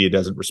and the media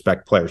doesn't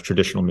respect players.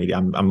 Traditional media.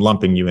 I'm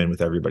lumping you in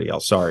with everybody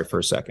else. Sorry for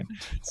a second.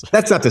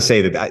 That's not to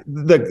say that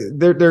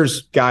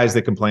there's guys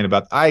that complain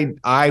about.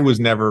 I was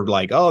never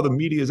like, oh, the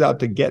media's out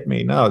to get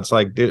me. No, it's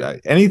like,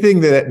 dude, anything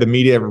that the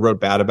media ever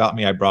wrote bad about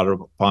me, I brought it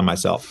upon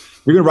myself.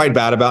 You're gonna write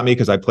bad about me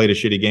because I played a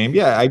shitty game.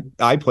 Yeah,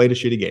 I played a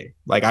shitty game.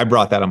 Like I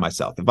brought that on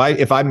myself.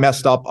 If I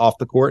messed up off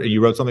the court and you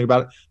wrote something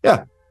about it,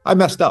 yeah, I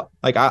messed up.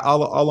 Like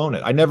I'll own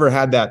it. I never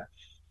had that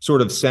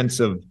sort of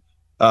sense of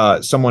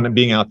someone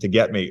being out to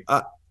get me.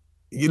 I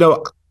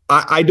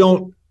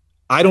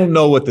don't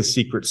know what the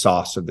secret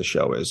sauce of the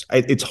show is.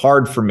 It's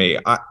hard for me.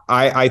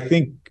 I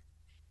think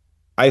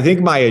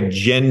my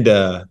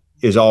agenda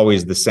is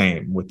always the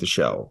same with the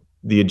show.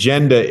 The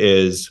agenda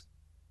is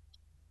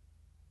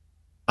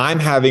I'm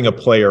having a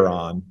player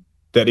on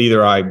that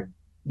either I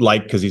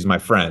like because he's my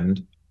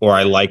friend or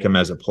I like him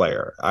as a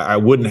player. I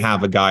wouldn't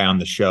have a guy on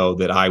the show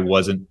that I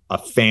wasn't a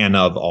fan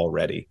of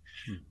already.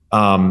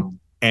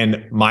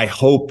 And my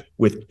hope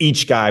with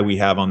each guy we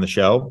have on the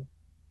show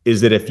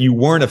is that if you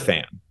weren't a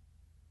fan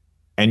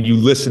and you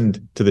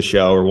listened to the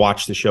show or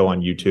watched the show on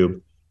YouTube,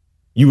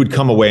 you would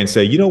come away and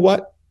say, you know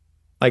what?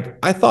 Like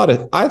I thought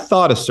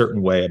a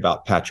certain way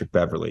about Patrick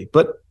Beverley,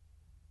 but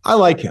I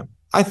like him.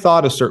 I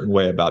thought a certain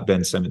way about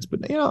Ben Simmons,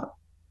 but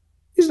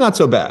he's not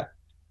so bad.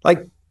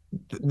 Like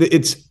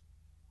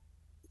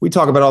we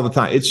talk about it all the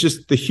time. It's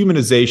just the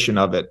humanization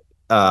of it,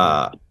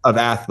 of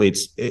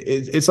athletes.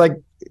 It's like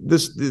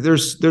this.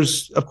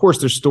 There's of course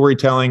there's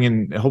storytelling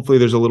and hopefully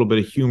there's a little bit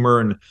of humor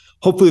and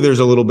hopefully there's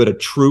a little bit of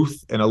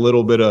truth and a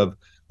little bit of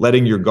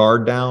letting your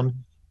guard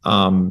down.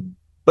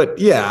 But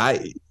yeah,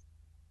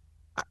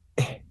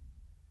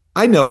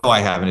 I know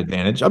I have an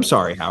advantage. I'm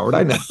sorry, Howard.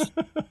 I know.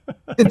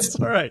 It's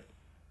all right.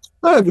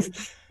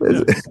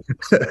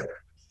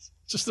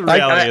 Just the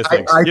reality of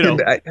things.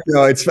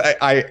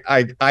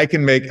 I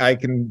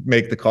can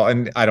make the call,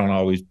 and I don't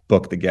always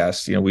book the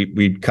guests.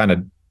 We kind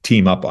of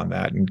team up on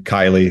that. And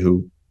Kylie,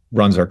 who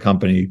runs our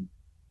company,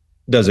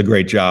 does a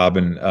great job.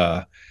 And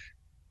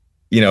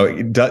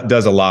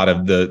does a lot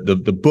of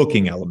the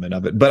booking element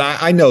of it. But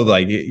I know,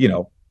 like,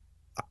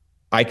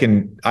 I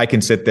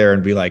can sit there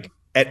and be like,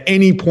 at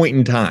any point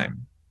in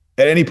time,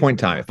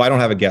 if I don't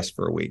have a guest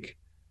for a week,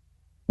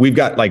 we've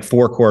got like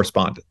 4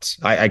 correspondents.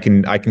 I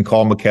can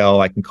call Mikkel,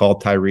 I can call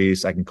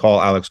Tyrese, I can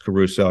call Alex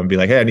Caruso and be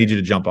like, hey, I need you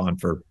to jump on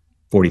for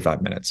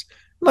 45 minutes.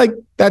 Like,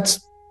 that's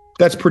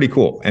pretty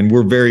cool. And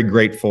we're very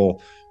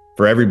grateful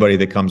for everybody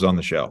that comes on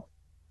the show.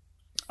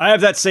 I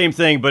have that same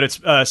thing, but it's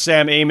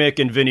Sam Amick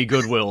and Vinny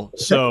Goodwill.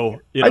 So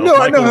I know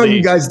how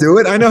you guys do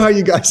it.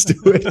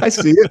 I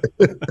see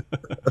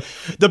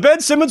it. The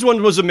Ben Simmons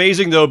one was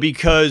amazing, though,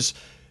 because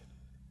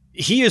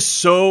he is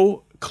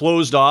so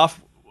closed off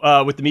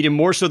with the media,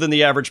 more so than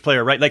the average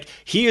player, right? Like,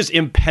 he is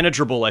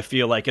impenetrable, I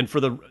feel like, and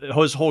for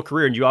his whole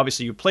career, and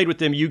you played with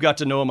him, you got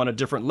to know him on a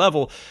different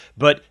level,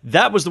 but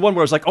that was the one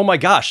where I was like, oh my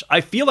gosh,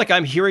 I feel like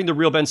I'm hearing the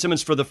real Ben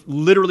Simmons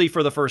literally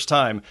for the first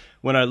time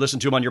when I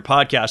listened to him on your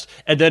podcast,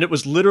 and then it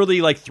was literally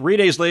like 3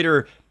 days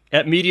later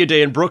at Media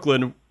Day in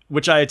Brooklyn,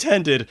 which I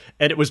attended,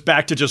 and it was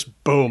back to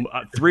just boom,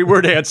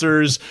 3-word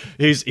answers.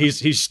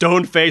 He's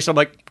stone faced. I'm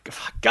like,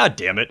 God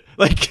damn it!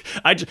 Like,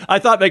 I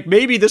thought, like,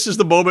 maybe this is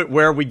the moment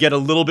where we get a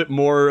little bit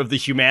more of the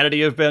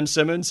humanity of Ben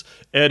Simmons,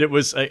 and it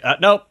was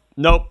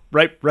nope,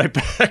 right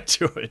back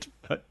to it.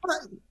 But,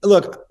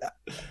 look,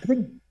 I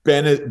think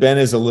Ben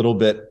is a little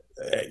bit.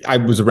 I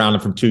was around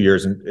him for 2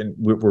 years, and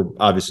we're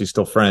obviously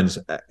still friends.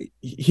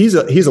 He's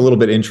a little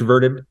bit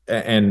introverted,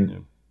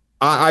 and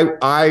I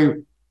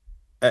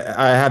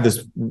have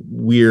this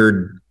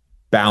weird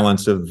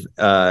balance of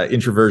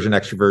introversion,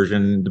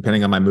 extroversion,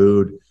 depending on my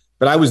mood.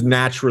 But I was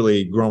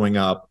naturally growing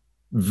up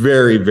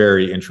very,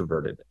 very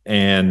introverted,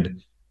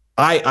 and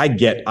I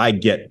get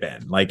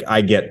Ben. Like,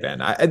 I get Ben.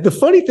 The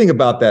funny thing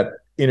about that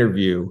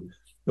interview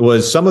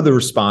was some of the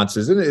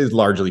responses, and it is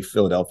largely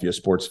Philadelphia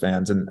sports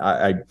fans, and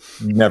I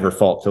never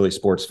fault Philly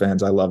sports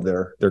fans. I love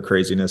their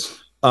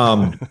craziness.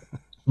 But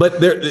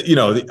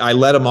I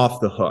let them off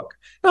the hook.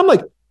 And I'm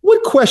like,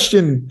 what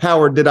question,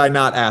 Howard, did I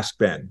not ask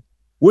Ben?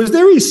 Was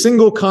there a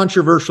single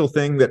controversial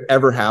thing that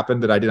ever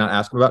happened that I did not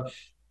ask him about?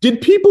 Did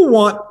people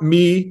want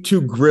me to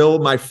grill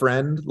my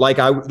friend like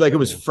it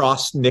was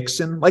Frost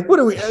Nixon? Like, what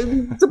are we?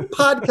 It's a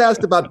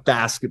podcast about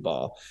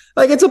basketball.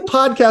 Like, it's a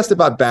podcast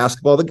about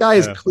basketball. The guy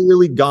has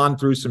clearly gone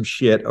through some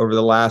shit over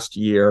the last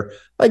year.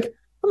 Like,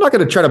 I'm not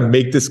going to try to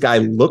make this guy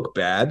look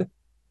bad.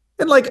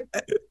 And, like,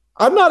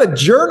 I'm not a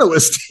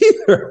journalist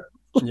either.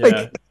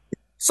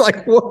 It's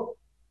like, what?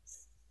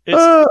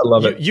 I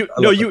love it.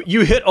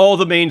 You hit all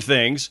the main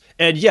things,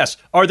 and yes,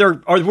 were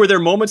there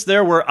moments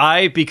there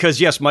where because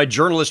yes, my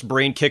journalist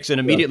brain kicks in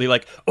immediately,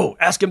 like, oh,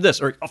 ask him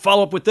this or I'll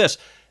follow up with this.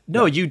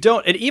 No, you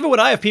don't. And even when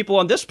I have people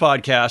on this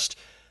podcast,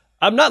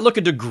 I'm not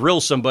looking to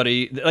grill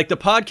somebody. Like, the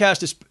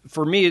podcast is,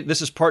 for me,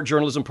 this is part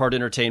journalism, part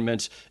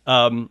entertainment.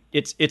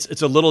 It's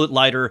a little bit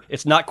lighter.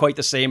 It's not quite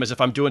the same as if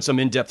I'm doing some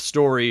in-depth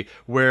story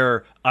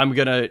where I'm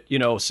gonna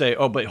say,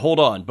 oh, but hold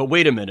on, but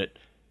wait a minute.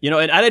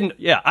 And I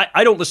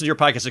don't listen to your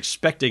podcast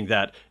expecting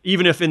that,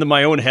 even if in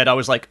my own head I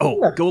was like,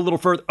 oh, go a little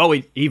further. Oh,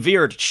 he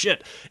veered.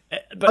 Shit.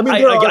 But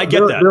I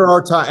get that. There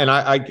are times, and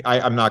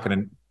I'm not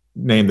going to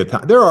name the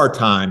time. There are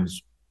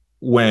times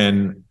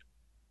when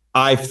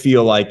I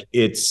feel like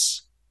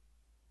it's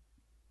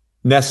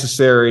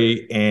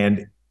necessary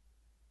and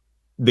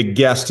the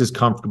guest is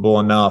comfortable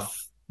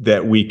enough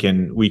that we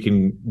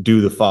can do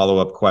the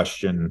follow-up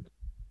question.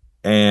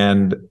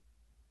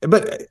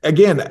 But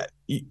again,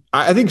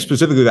 I think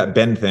specifically that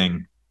Ben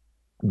thing,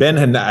 Ben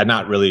had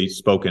not really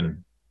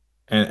spoken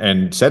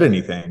and said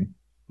anything.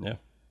 Yeah.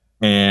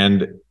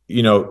 And,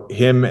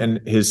 him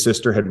and his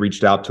sister had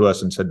reached out to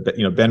us and said,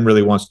 Ben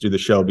really wants to do the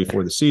show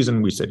before the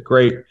season. We said,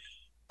 great.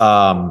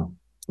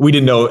 We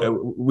didn't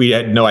know, we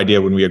had no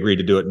idea when we agreed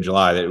to do it in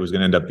July that it was going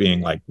to end up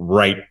being like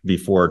right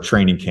before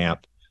training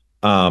camp.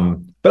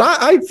 But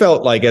I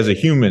felt like as a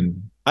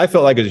human,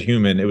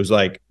 it was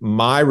like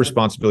my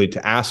responsibility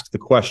to ask the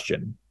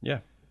question. Yeah.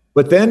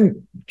 But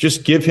then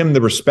just give him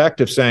the respect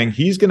of saying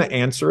he's going to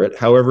answer it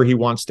however he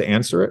wants to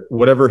answer it,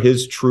 whatever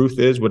his truth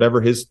is, whatever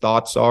his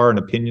thoughts are and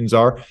opinions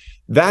are.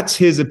 That's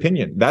his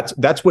opinion.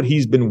 That's what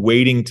he's been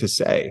waiting to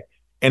say.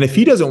 And if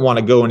he doesn't want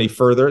to go any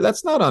further,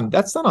 that's not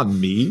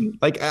on me.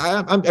 Like,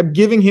 I'm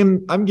giving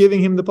him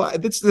the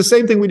platform. It's the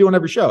same thing we do on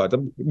every show.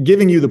 I'm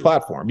giving you the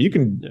platform. You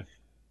can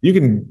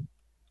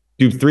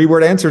do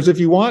 3-word answers if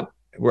you want.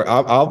 Where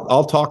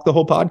I'll talk the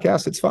whole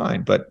podcast. It's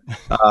fine. But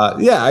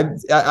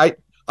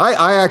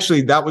I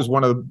actually, that was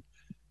one of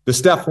the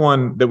Steph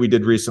one that we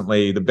did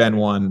recently, the Ben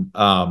one.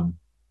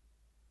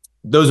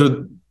 Those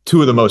are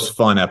 2 of the most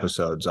fun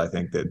episodes I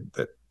think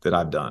that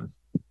I've done.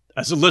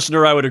 As a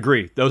listener, I would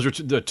agree. Those are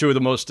the 2 of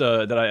the most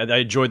that I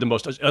enjoyed the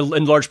most,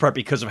 in large part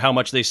because of how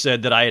much they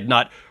said that I had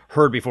not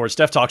heard before.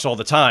 Steph talks all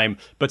the time,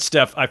 but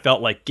Steph, I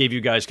felt like, gave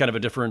you guys kind of a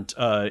different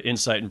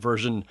insight and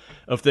version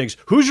of things.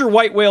 Who's your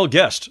white whale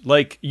guest?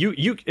 Like,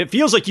 it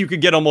feels like you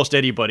could get almost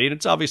anybody, and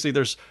it's obviously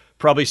there's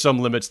probably some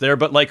limits there,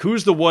 but like,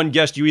 who's the one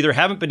guest you either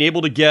haven't been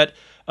able to get,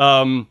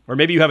 or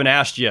maybe you haven't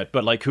asked yet,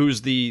 but like,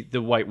 who's the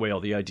white whale,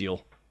 the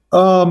ideal?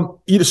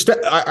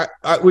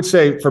 I would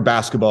say for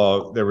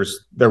basketball there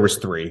was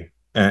three,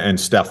 and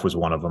Steph was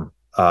one of them.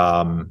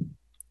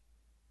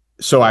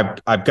 So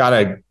I've got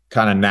to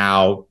kind of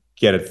now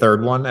get a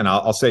third one, and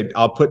I'll say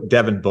I'll put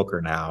Devin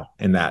Booker now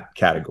in that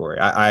category.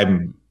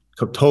 I'm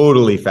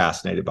totally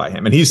fascinated by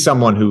him, and he's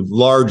someone who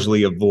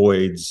largely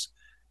avoids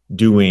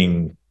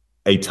doing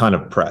a ton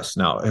of press.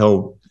 Now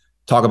he'll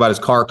talk about his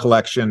car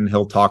collection.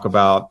 He'll talk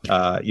about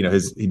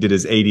he did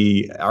his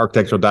 80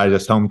 Architectural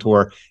Digest home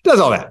tour. He does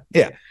all that,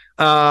 yeah.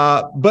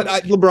 But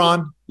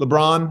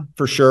LeBron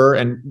for sure,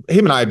 and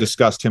him and I have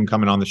discussed him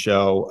coming on the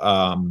show.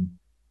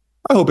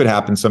 I hope it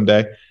happens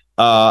someday.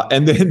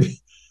 And then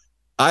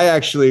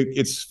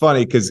it's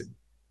funny because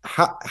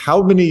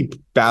how many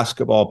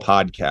basketball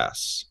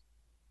podcasts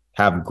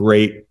have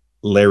great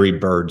Larry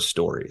Bird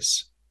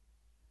stories?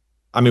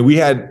 I mean, we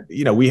had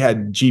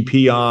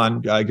GP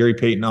on, Gary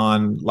Payton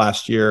on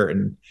last year,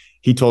 and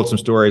he told some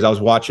stories. I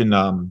was watching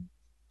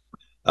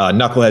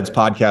Knucklehead's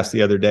podcast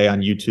the other day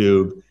on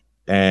YouTube,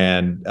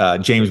 and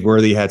James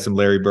Worthy had some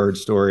Larry Bird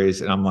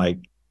stories, and I'm like,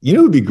 it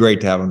would be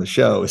great to have on the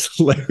show is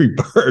Larry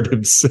Bird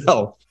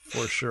himself.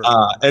 For sure.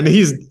 And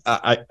he's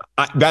I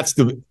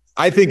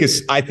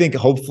think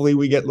hopefully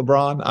we get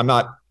LeBron. I'm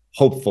not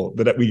hopeful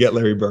that we get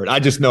Larry Bird. I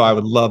just know I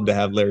would love to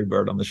have Larry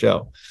Bird on the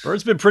show.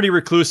 Bird's been pretty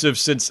reclusive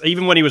since,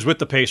 even when he was with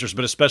the Pacers,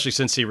 but especially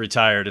since he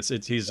retired.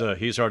 He's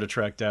hard to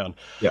track down.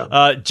 Yeah.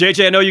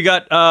 JJ, I know you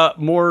got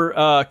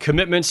more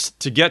commitments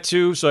to get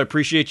to, so I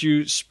appreciate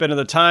you spending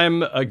the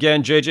time.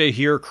 Again, JJ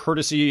here,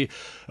 courtesy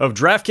of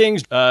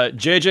DraftKings.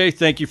 JJ,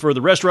 thank you for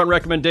the restaurant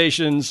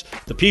recommendations,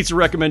 the pizza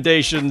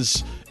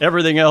recommendations,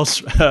 everything else.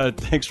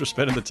 Thanks for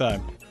spending the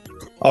time.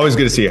 Always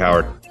good to see you,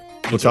 Howard.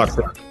 We'll talk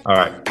soon. All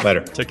right,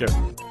 later. Take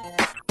care.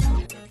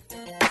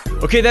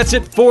 Okay, that's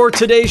it for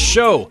today's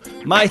show.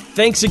 My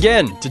thanks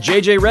again to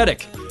JJ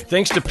Redick.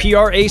 Thanks to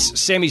PR ace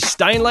Sammy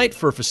Steinlight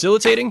for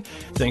facilitating.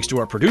 Thanks to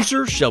our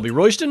producer, Shelby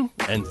Royston.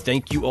 And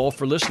thank you all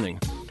for listening.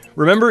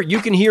 Remember, you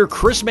can hear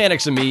Chris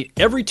Mannix and me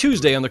every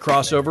Tuesday on The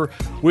Crossover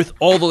with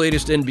all the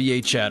latest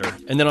NBA chatter.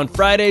 And then on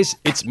Fridays,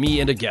 it's me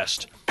and a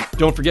guest.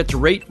 Don't forget to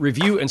rate,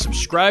 review, and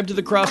subscribe to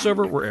The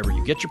Crossover wherever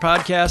you get your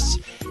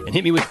podcasts. And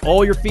hit me with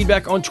all your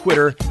feedback on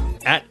Twitter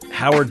at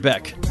Howard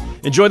Beck.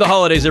 Enjoy the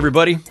holidays,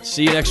 everybody.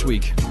 See you next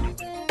week.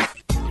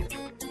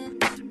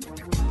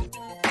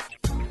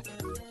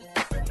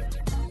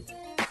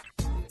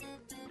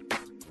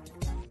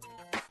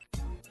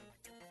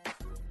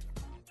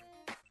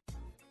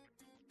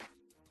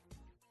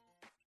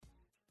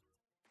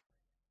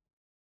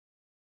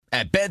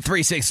 At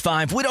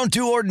Bet365, we don't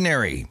do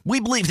ordinary. We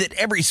believe that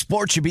every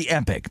sport should be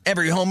epic.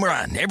 Every home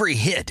run, every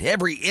hit,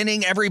 every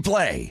inning, every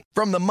play.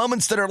 From the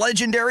moments that are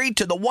legendary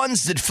to the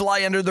ones that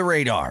fly under the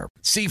radar.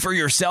 See for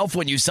yourself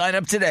when you sign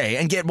up today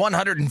and get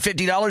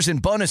 $150 in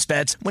bonus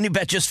bets when you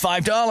bet just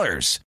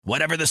 $5.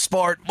 Whatever the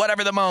sport,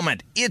 whatever the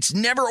moment, it's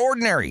never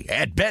ordinary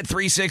at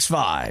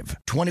Bet365.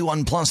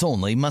 21 plus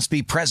only. Must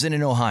be present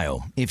in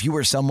Ohio. If you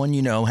or someone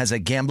you know has a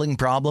gambling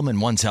problem and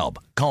wants help,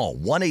 call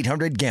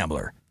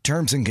 1-800-GAMBLER.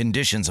 Terms and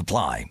conditions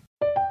apply.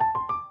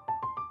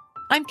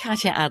 I'm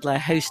Katya Adler,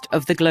 host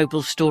of The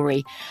Global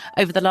Story.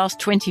 Over the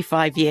last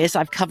 25 years,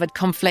 I've covered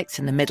conflicts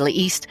in the Middle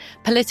East,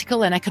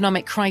 political and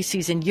economic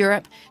crises in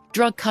Europe,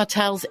 drug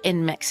cartels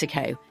in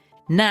Mexico.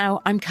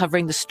 Now I'm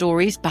covering the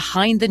stories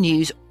behind the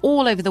news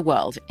all over the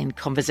world in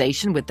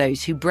conversation with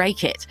those who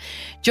break it.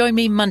 Join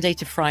me Monday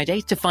to Friday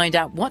to find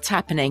out what's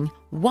happening,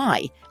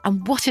 why,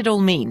 and what it all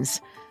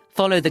means.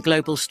 Follow The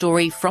Global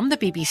Story from the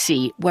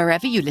BBC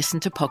wherever you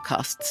listen to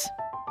podcasts.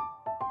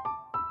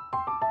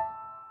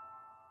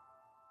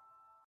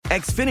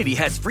 Xfinity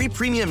has free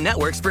premium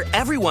networks for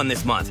everyone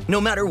this month,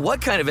 no matter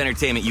what kind of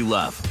entertainment you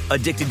love.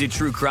 Addicted to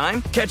true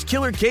crime? Catch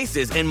killer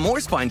cases and more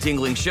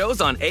spine-tingling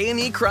shows on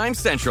A&E Crime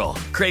Central.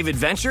 Crave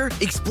adventure?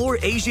 Explore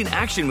Asian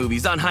action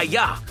movies on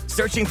Hi-Ya.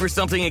 Searching for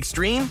something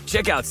extreme?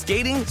 Check out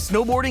skating,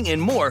 snowboarding, and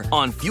more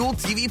on Fuel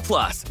TV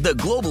Plus, the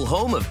global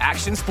home of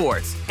action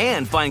sports.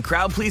 And find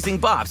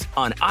crowd-pleasing bops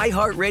on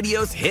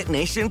iHeartRadio's Hit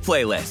Nation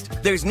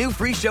playlist. There's new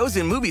free shows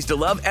and movies to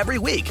love every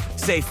week.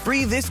 Say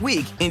free this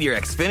week in your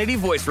Xfinity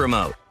voice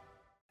remote.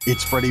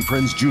 It's Freddie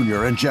Prinze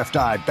Jr. and Jeff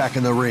Dye back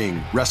in the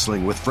ring.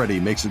 Wrestling with Freddie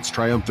makes its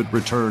triumphant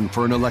return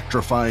for an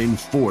electrifying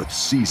 4th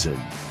season.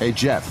 Hey,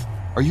 Jeff,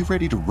 are you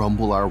ready to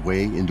rumble our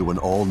way into an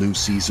all-new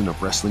season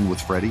of Wrestling with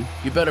Freddie?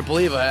 You better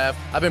believe I have.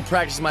 I've been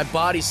practicing my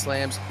body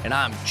slams, and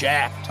I'm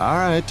jacked. All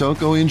right, don't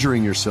go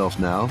injuring yourself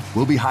now.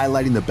 We'll be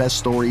highlighting the best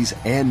stories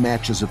and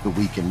matches of the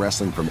week in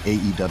wrestling from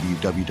AEW,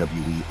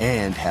 WWE,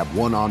 and have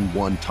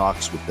one-on-one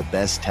talks with the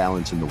best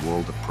talents in the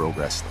world of pro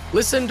wrestling.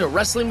 Listen to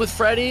Wrestling with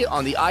Freddie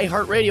on the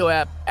iHeartRadio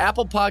app,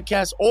 Apple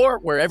Podcasts, or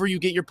wherever you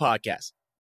get your podcasts.